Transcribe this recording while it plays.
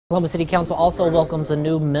Columbus City Council also welcomes a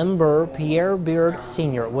new member. Pierre Beard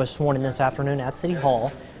Sr. was sworn in this afternoon at City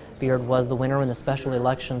Hall. Beard was the winner in the special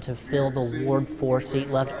election to fill the Ward 4 seat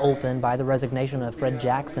left open by the resignation of Fred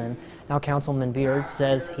Jackson. Now Councilman Beard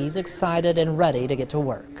says he's excited and ready to get to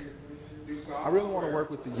work. I really want to work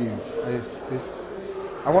with the youth.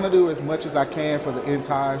 I want to do as much as I can for the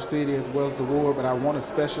entire city as well as the ward, but I want to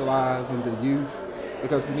specialize in the youth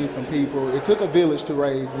because we need some people. It took a village to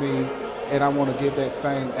raise me, and I want to give that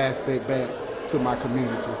same aspect back to my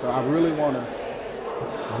community. So I really want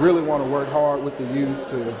to work hard with the youth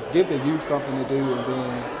to give the youth something to do, and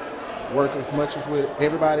then work as much as with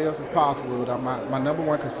everybody else as possible. My number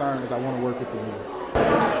one concern is I want to work with the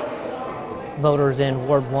youth. Voters in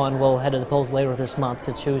Ward 1 will head to the polls later this month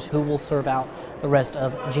to choose who will serve out the rest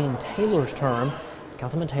of Gene Taylor's term.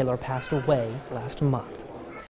 Councilman Taylor passed away last month.